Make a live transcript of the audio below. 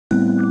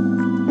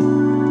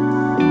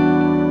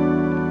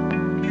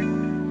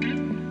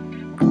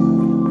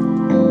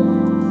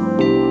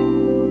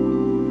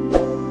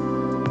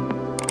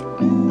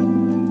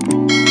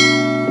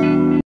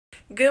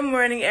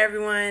morning,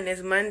 everyone.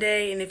 It's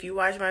Monday, and if you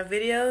watch my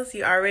videos,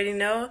 you already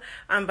know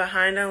I'm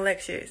behind on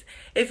lectures.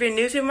 If you're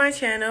new to my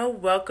channel,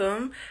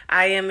 welcome.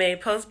 I am a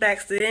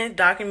post-bac student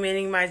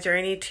documenting my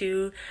journey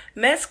to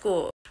med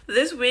school.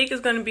 This week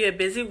is going to be a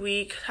busy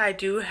week. I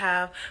do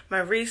have my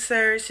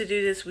research to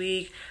do this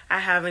week. I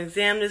have an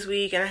exam this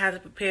week, and I have to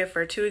prepare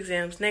for 2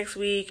 exams next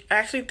week.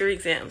 Actually, 3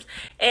 exams.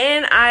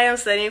 And I am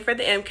studying for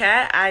the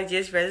MCAT. I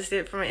just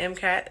registered for my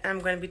MCAT. I'm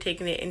going to be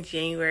taking it in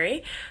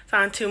January. So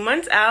I'm 2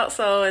 months out,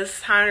 so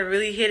it's time to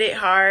really hit it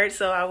hard.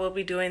 So I will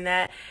be doing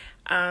that.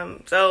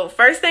 So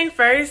first thing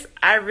first,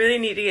 I really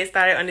need to get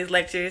started on these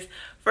lectures.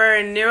 For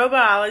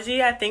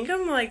neurobiology, I think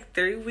I'm like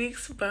 3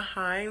 weeks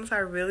behind, so I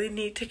really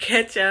need to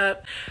catch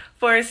up.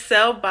 For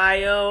cell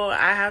bio,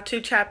 I have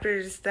 2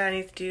 chapters that I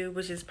need to do,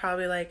 which is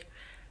probably like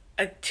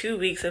 2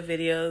 weeks of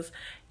videos.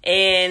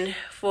 And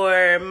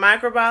for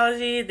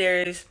microbiology,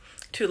 there's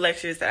 2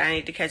 lectures that I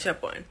need to catch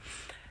up on.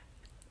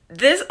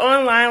 This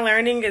online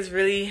learning has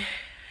been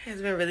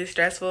really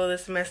stressful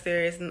this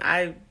semester, and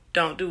I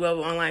don't do well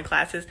with online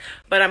classes,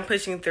 but I'm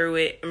pushing through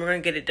it and we're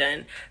going to get it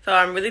done. So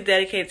I'm really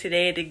dedicated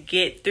today to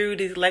get through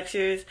these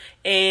lectures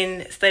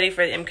and study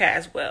for the MCAT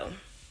as well.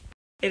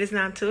 It is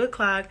now 2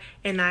 o'clock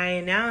and I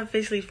am now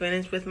officially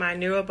finished with my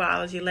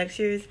neurobiology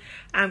lectures.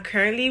 I'm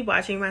currently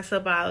watching my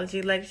cell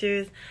biology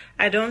lectures.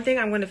 I don't think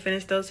I'm going to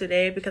finish those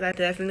today because I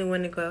definitely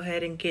want to go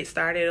ahead and get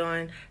started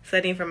on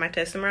studying for my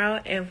test tomorrow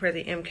and for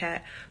the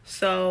MCAT.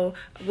 So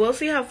we'll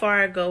see how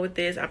far I go with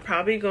this. I'm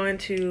probably going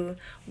to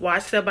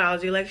watch the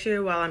biology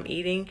lecture while I'm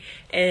eating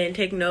and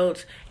take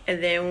notes.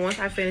 And then once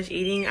I finish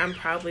eating, I'm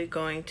probably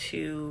going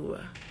to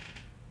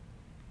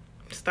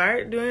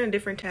start doing a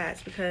different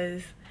task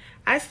because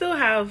I still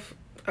have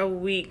the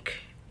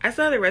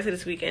rest of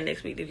this week and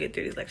next week to get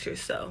through these lectures,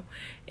 so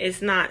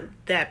it's not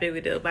that big of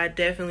a deal, but I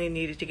definitely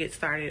needed to get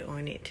started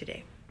on it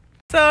today.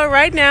 So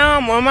right now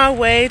I'm on my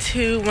way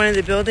to one of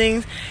the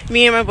buildings.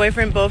 Me and my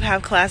boyfriend both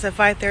have class at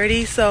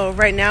 5:30, so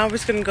right now we're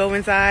just gonna go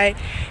inside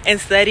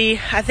and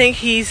study. I think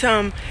he's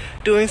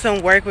doing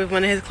some work with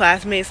one of his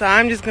classmates, so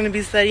I'm just gonna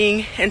be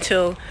studying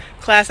until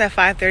class at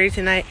 5:30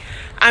 tonight.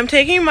 I'm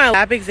taking my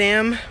lab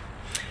exam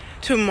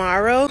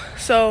tomorrow,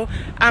 so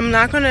I'm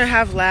not gonna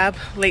have lab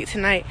late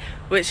tonight,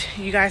 which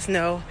you guys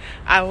know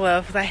I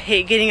love because I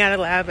hate getting out of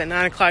lab at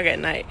 9 o'clock at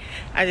night.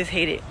 I just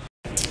hate it.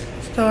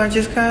 So I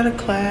just got out of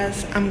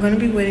class. I'm gonna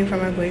be waiting for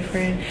my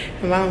boyfriend,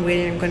 and while I'm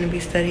waiting, I'm gonna be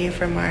studying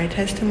for my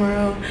test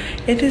tomorrow.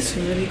 It is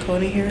really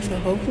cold in here, so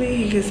hopefully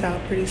he gets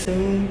out pretty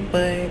soon,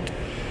 but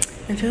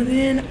until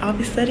then I'll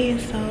be studying,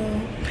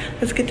 so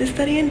let's get this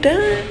studying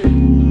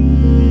done.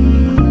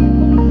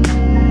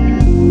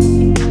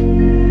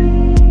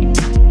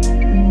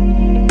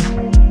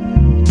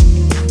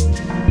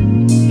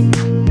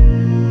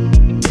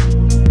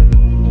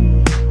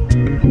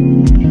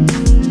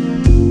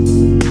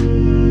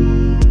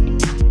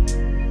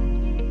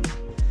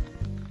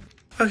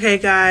 Okay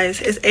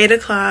guys, it's 8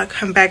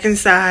 o'clock. I'm back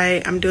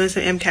inside. I'm doing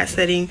some MCAT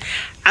studying.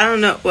 I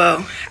don't know,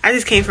 well, I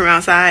just came from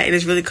outside and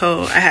it's really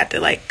cold. I had to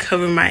like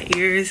cover my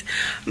ears,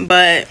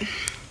 but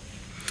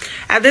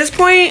at this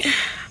point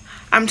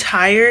I'm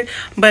tired,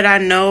 but I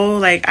know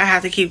like I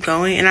have to keep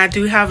going, and I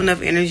do have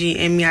enough energy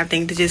in me, I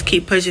think, to just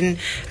keep pushing.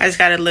 I just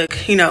gotta look,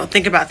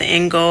 think about the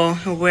end goal,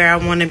 where I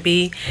want to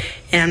be,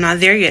 and I'm not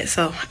there yet,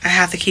 so I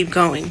have to keep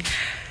going.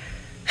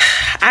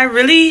 I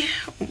really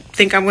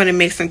think I'm gonna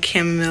make some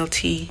chamomile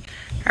tea.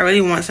 I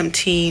really want some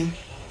tea.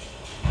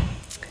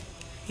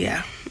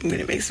 Yeah, I'm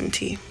gonna make some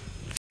tea.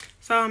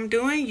 So I'm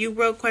doing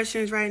UWorld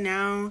questions right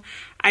now.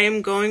 I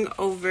am going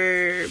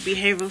over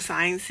behavioral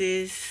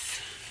sciences.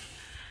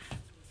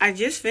 I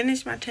just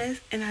finished my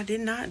test and I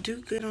did not do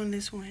good on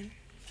this one.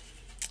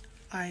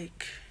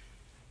 Like,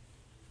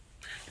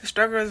 the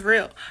struggle is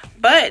real.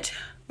 But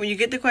when you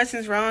get the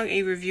questions wrong and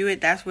you review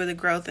it, that's where the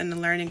growth and the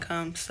learning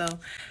comes. So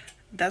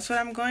that's what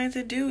I'm going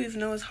to do,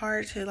 even though it's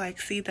hard to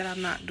like see that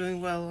I'm not doing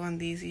well on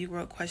these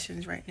UWorld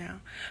questions right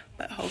now.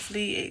 But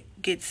hopefully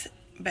it gets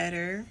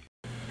better.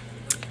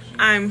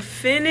 I'm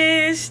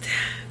finished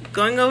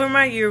going over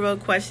my UWorld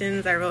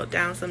questions. I wrote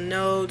down some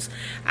notes.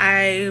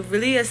 I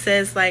really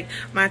assessed like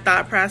my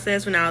thought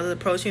process when I was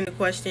approaching the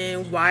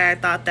question, why I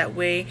thought that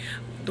way,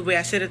 the way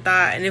I should have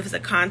thought, and if it's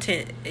a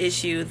content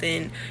issue,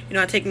 then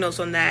I take notes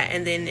on that,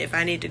 and then if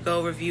I need to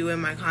go review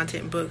in my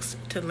content books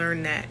to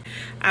learn that,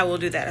 I will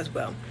do that as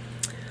well.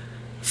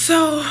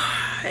 So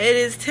it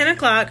is 10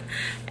 o'clock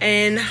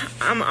and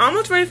I'm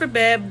almost ready for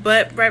bed,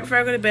 but right before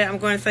I go to bed, I'm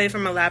going to study for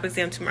my lab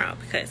exam tomorrow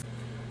because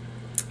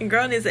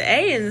girl needs an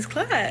A in this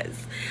class.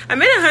 I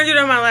made 100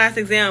 on my last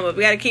exam, but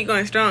we got to keep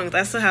going strong.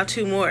 I still have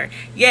 2 more.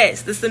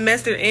 Yes, the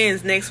semester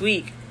ends next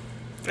week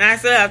and I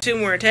still have 2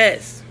 more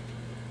tests.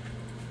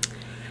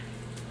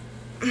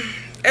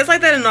 It's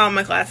like that in all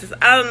my classes.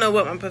 I don't know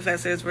what my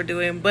professors were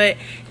doing, but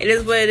it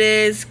is what it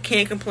is.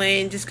 Can't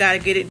complain, just got to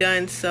get it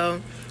done.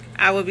 So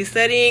I will be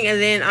studying, and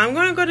then I'm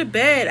going to go to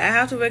bed. I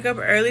have to wake up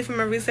early for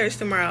my research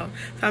tomorrow,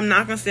 so I'm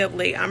not going to stay up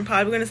late. I'm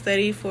probably going to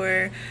study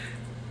for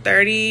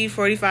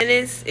 30-45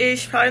 minutes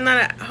ish, probably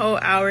not a whole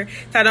hour,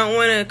 so I don't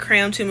want to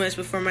cram too much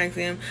before my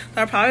exam.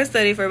 So I'll probably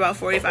study for about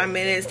 45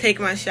 minutes, take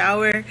my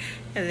shower,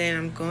 and then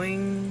I'm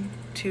going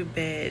to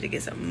bed to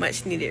get some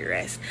much needed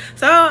rest.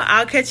 So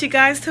I'll catch you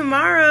guys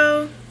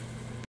tomorrow.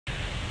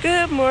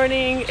 Good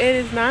morning. It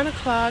is 9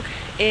 o'clock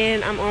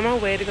and I'm on my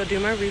way to go do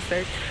my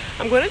research.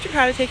 I'm going to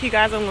try to take you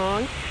guys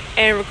along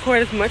and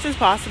record as much as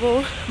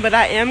possible, but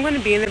I am going to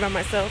be in there by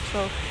myself,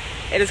 so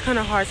it is kind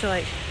of hard to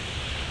like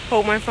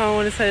hold my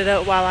phone and set it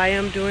up while I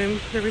am doing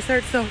the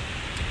research. So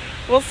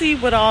we'll see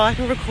what all I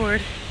can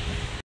record.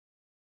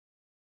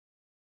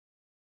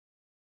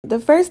 The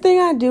first thing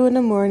I do in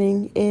the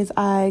morning is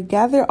I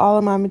gather all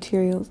of my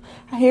materials.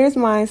 Here's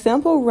my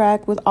sample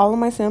rack with all of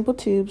my sample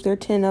tubes. There are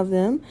 10 of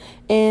them.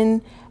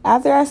 And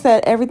after I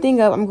set everything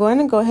up, I'm going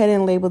to go ahead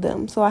and label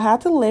them. So I have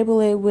to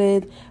label it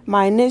with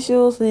my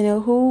initials, so you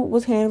know who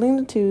was handling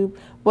the tube,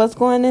 what's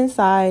going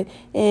inside,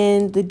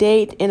 and the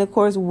date, and of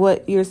course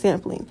what you're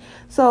sampling.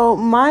 So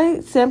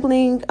my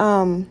sampling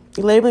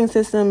labeling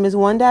system is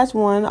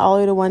 1-1 all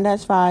the way to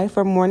 1-5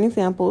 for morning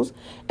samples,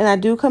 and I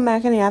do come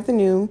back in the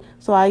afternoon,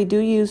 so I do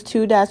use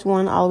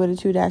 2-1 all the way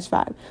to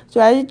 2-5.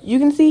 So you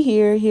can see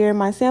here are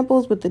my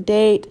samples with the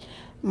date,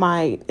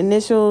 my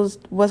initials,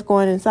 what's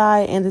going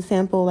inside, and the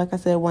sample, like I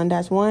said,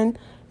 1-1, and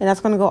that's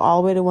going to go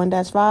all the way to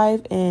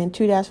 1-5 and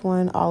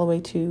 2-1 all the way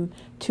to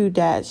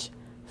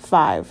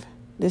 2-5.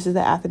 This is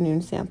the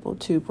afternoon sample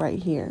tube right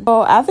here.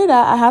 So after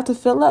that, I have to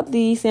fill up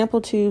the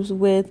sample tubes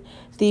with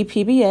the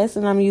PBS,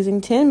 and I'm using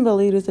 10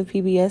 milliliters of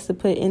PBS to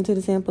put into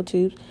the sample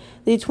tubes.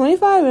 The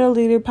 25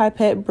 milliliter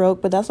pipette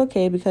broke, but that's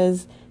okay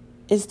because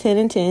it's 10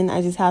 and 10.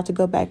 I just have to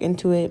go back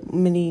into it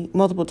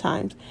multiple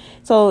times.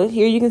 So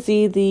here you can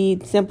see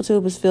the sample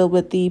tube is filled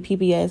with the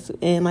PBS,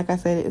 and like I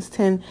said, it's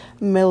 10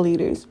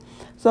 milliliters.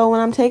 So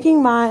when I'm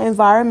taking my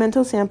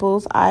environmental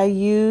samples, I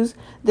use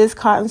this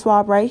cotton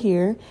swab right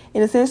here.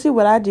 And essentially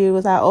what I do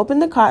is I open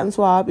the cotton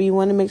swab. You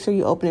want to make sure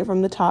you open it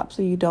from the top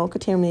so you don't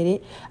contaminate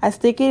it. I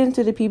stick it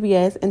into the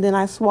PBS, and then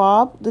I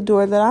swab the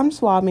door that I'm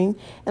swabbing,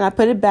 and I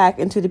put it back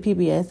into the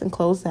PBS and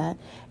close that.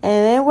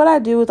 And then what I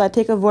do is I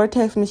take a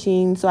vortex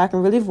machine so I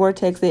can really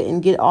vortex it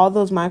and get all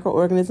those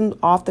microorganisms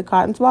off the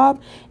cotton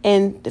swab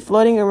and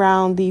floating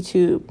around the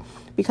tube.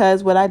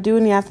 Because what I do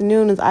in the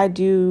afternoon is I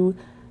do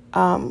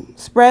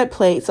spread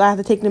plate, so I have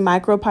to take the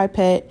micro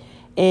pipette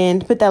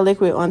and put that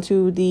liquid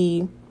onto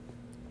the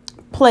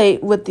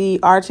plate with the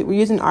R2. We're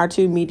using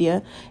R2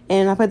 media,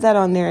 and I put that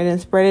on there and then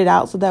spread it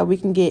out so that we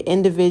can get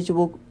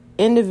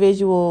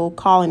individual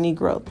colony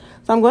growth.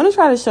 So I'm going to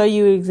try to show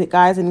you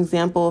guys an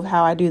example of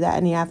how I do that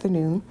in the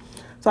afternoon.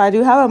 So I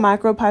do have a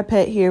micro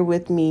pipette here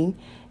with me,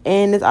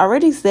 and it's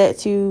already set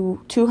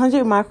to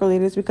 200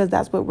 microliters because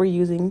that's what we're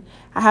using.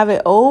 I have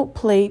an old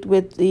plate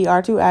with the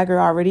R2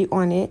 agar already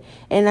on it,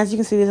 and as you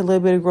can see, there's a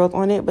little bit of growth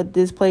on it, but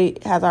this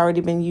plate has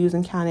already been used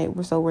and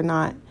counted, so we're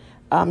not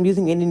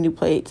using any new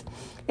plates.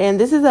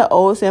 And this is an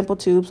old sample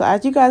tube, so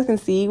as you guys can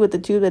see with the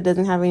tube that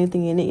doesn't have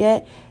anything in it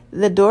yet,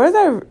 the doors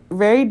are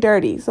very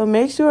dirty, so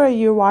make sure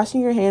you're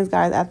washing your hands,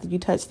 guys, after you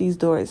touch these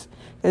doors,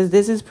 because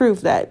this is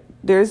proof that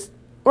there's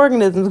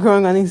organisms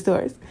growing on these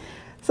doors.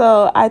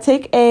 So I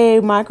take a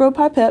micro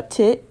pipette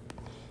tip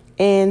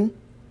and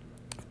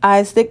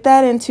I stick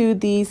that into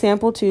the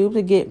sample tube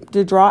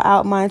to draw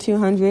out my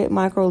 200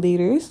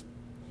 microliters.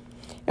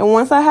 And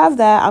once I have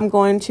that, I'm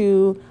going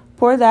to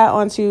pour that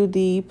onto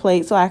the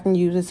plate so I can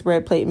use the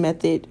spread plate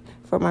method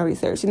for my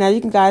research. And as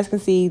you guys can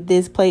see,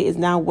 this plate is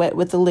now wet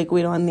with the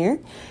liquid on there.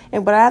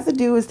 And what I have to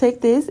do is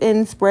take this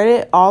and spread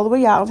it all the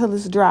way out until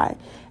it's dry.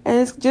 And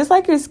it's just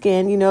like your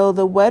skin, you know,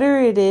 the wetter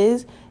it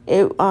is,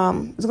 it's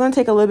going to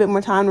take a little bit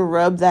more time to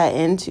rub that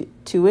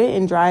into it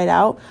and dry it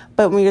out.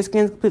 But when your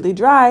skin's completely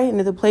dry and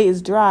if the plate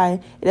is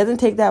dry, it doesn't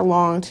take that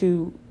long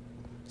to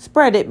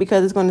spread it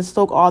because it's going to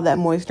soak all that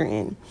moisture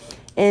in.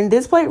 And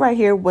this plate right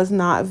here was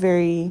not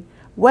very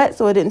wet,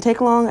 so it didn't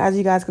take long. As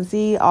you guys can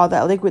see, all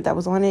that liquid that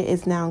was on it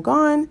is now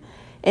gone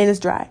and it's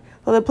dry.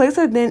 So the plates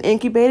are then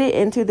incubated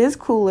into this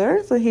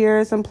cooler. So here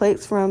are some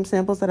plates from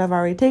samples that I've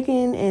already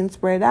taken and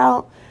spread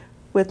out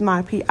with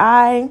my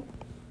PI.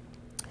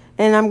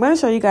 And I'm going to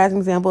show you guys an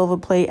example of a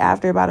plate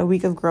after about a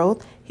week of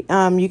growth.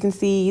 You can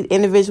see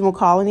individual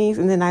colonies,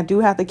 and then I do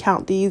have to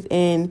count these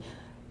and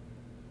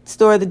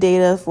store the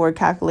data for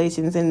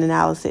calculations and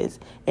analysis.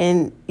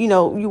 And, you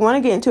know, you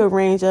want to get into a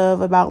range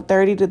of about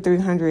 30 to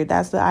 300.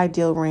 That's the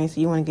ideal range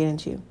that you want to get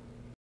into.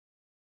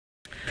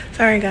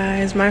 Sorry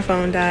guys, my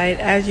phone died.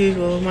 As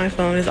usual, my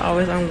phone is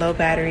always on low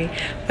battery.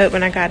 But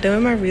when I got done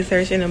with my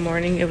research in the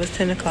morning, it was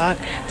 10 o'clock.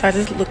 So I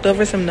just looked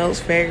over some notes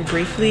very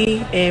briefly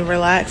and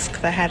relaxed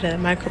because I had a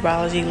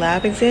microbiology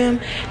lab exam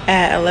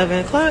at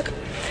 11 o'clock.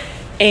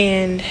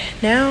 And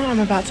now I'm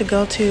about to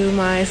go to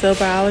my cell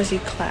biology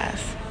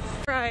class.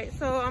 Right,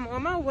 so I'm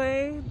on my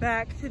way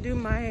back to do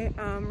my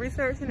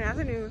research in the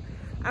afternoon.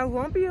 I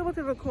won't be able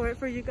to record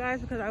for you guys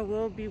because I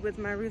will be with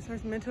my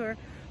research mentor,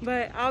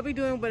 but I'll be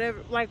doing whatever,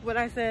 like what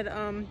I said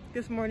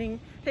this morning,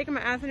 taking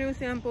my afternoon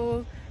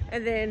samples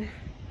and then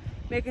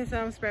making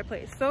some spread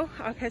plates. So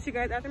I'll catch you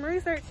guys after my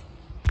research.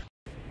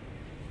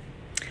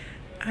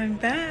 I'm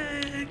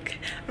back.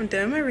 I'm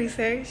doing my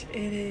research.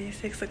 It is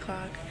 6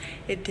 o'clock.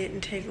 It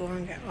didn't take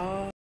long at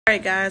all.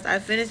 Alright guys, I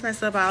finished my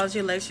cell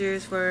biology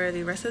lectures for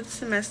the rest of the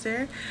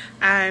semester.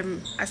 I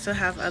still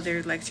have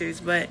other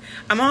lectures, but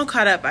I'm all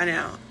caught up by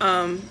now.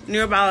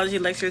 Neurobiology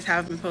lectures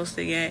haven't been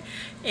posted yet,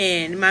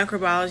 and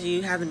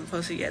microbiology hasn't been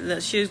posted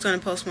yet. She's going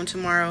to post one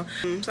tomorrow.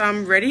 So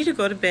I'm ready to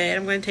go to bed.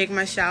 I'm going to take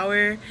my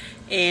shower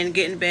and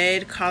get in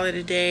bed, call it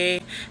a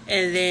day,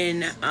 and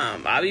then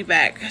I'll be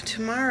back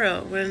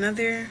tomorrow with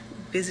another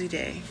busy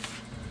day.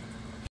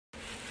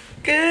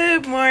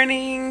 Good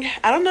morning.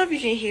 I don't know if you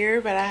can hear,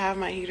 but I have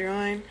my heater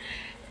on.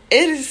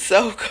 It is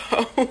so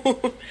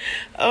cold.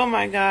 Oh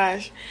my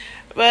gosh.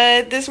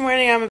 But this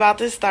morning I'm about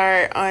to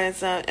start on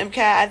some MCAT.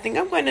 I think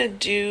I'm going to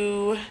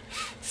do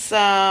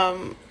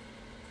some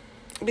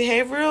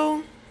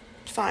behavioral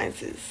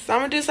sciences. So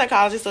I'm going to do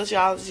psychology,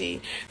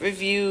 sociology,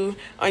 review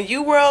on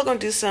UWorld. Going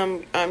to do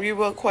some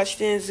UWorld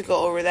questions to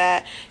go over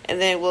that,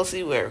 and then we'll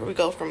see where we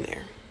go from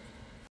there.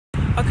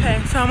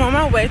 Okay, so I'm on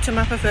my way to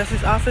my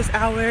professor's office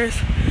hours.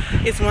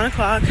 It's 1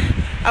 o'clock.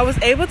 I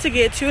was able to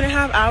get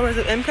 2.5 hours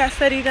of MCAT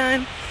study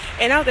done,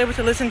 and I was able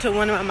to listen to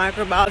one of my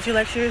microbiology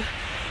lectures.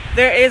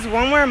 There is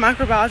one more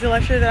microbiology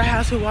lecture that I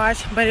have to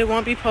watch, but it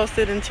won't be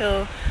posted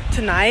until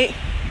tonight.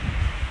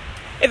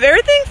 If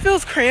everything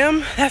feels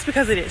cram, that's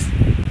because it is.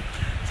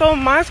 So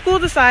my school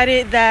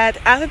decided that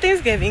after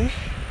Thanksgiving,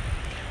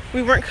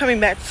 we weren't coming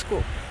back to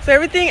school. So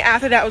everything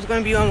after that was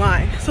going to be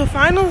online. So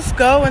finals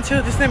go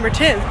until December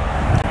 10th.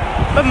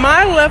 But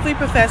my lovely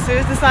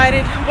professors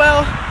decided,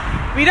 well,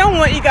 we don't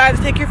want you guys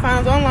to take your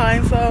finals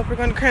online, so we're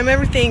going to cram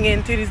everything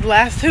into these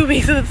last 2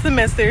 weeks of the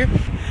semester.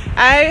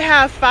 I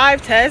have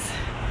 5 tests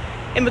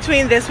in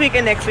between this week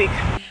and next week.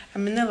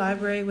 I'm in the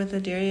library with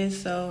Adarius,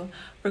 so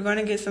we're going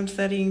to get some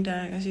studying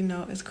done. As you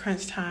know, it's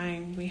crunch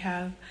time. We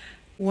have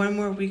 1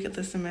 more week of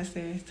the semester.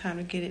 It's time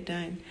to get it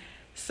done.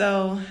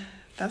 So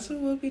that's what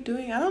we'll be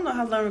doing. I don't know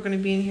how long we're going to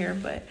be in here,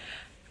 but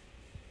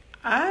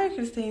I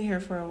could stay in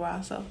here for a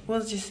while, so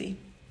we'll just see.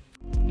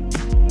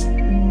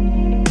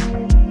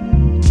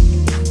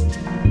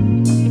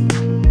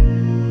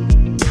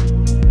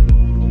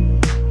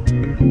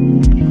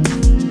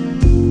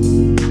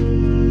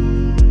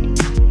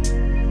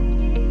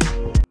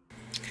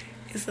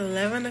 It's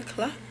 11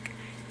 o'clock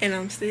and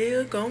I'm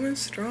still going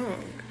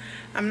strong.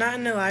 I'm not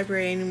in the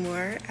library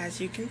anymore,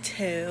 as you can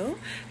tell.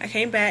 I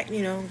came back,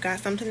 got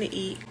something to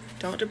eat.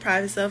 Don't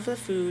deprive yourself of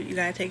food. You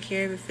gotta take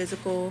care of your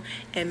physical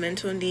and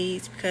mental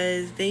needs,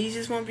 because then you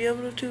just won't be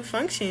able to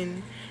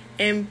function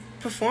and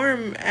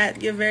perform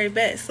at your very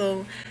best.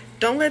 So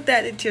don't let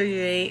that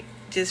deteriorate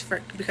just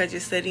because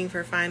you're studying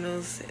for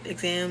finals,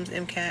 exams,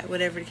 MCAT,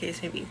 whatever the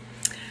case may be.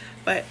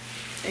 But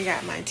I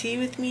got my tea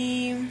with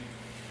me,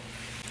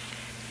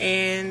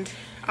 and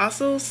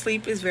also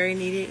sleep is very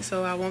needed,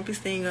 so I won't be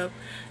staying up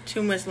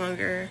too much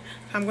longer.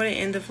 I'm going to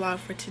end the vlog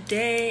for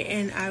today,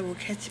 and I will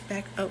catch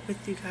back up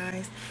with you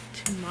guys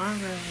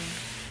tomorrow.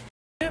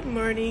 Good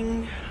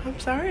morning. I'm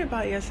sorry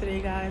about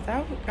yesterday, guys.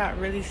 I got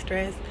really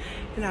stressed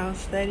and I was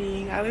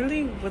studying. I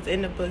literally was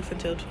in the books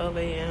until 12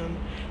 a.m.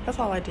 That's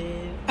all I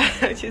did.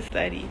 I just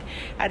studied.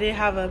 I did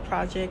have a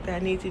project that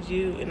I need to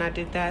do, and I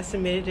did that.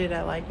 Submitted it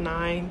at like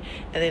 9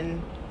 and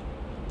then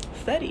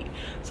studied.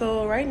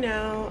 So right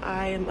now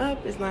I am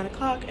up. It's 9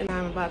 o'clock and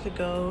I'm about to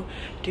go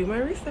do my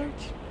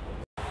research.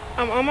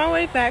 I'm on my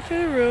way back to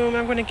the room.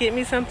 I'm going to get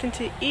me something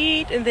to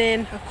eat, and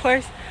then of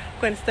course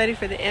I'm going to study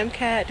for the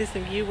MCAT, do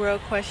some UWorld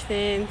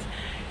questions,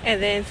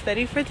 and then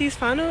study for these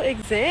final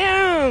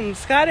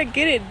exams. Gotta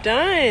get it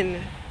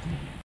done.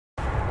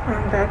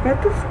 I'm back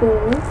at the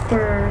school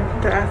for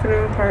the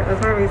afternoon part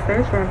of my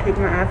research, where I'm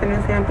taking my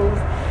afternoon samples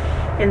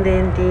and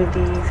then do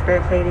the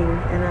spread plating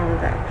and all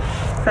of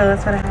that. So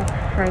that's what I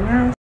have right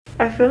now.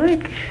 I feel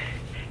like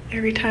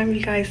every time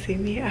you guys see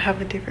me, I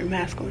have a different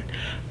mask on.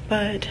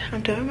 But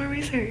I'm doing my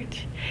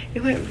research.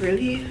 It went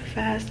really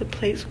fast. The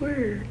plates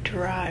were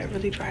dry,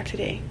 really dry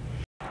today.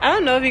 I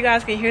don't know if you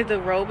guys can hear the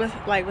road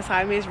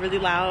beside me. It's really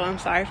loud. I'm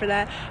sorry for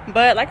that.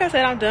 But like I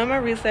said, I'm doing my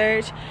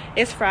research.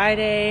 It's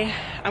Friday.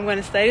 I'm going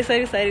to study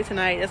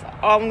tonight. That's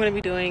all I'm going to be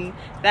doing.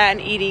 That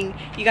and eating.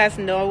 You guys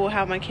know I will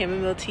have my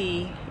chamomile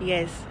tea.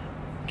 Yes,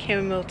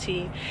 chamomile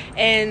tea.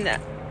 And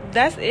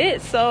that's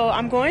it. So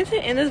I'm going to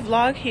end this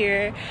vlog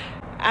here.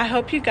 I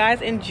hope you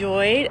guys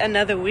enjoyed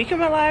another week of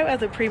my life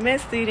as a pre-med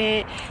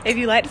student. If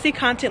you like to see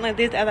content like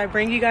this as I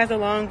bring you guys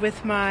along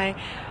with my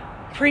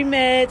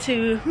pre-med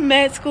to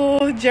med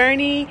school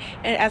journey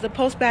and as a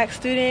post-bac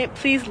student,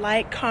 please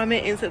like,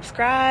 comment, and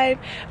subscribe.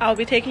 I'll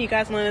be taking you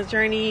guys on this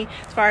journey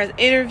as far as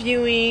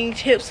interviewing,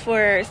 tips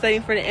for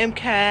studying for the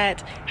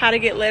MCAT, how to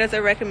get letters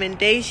of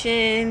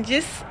recommendation,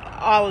 just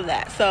all of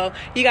that. So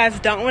you guys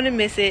don't want to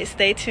miss it.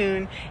 Stay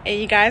tuned, and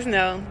you guys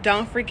know,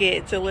 don't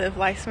forget to live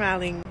life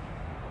smiling.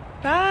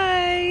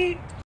 Bye.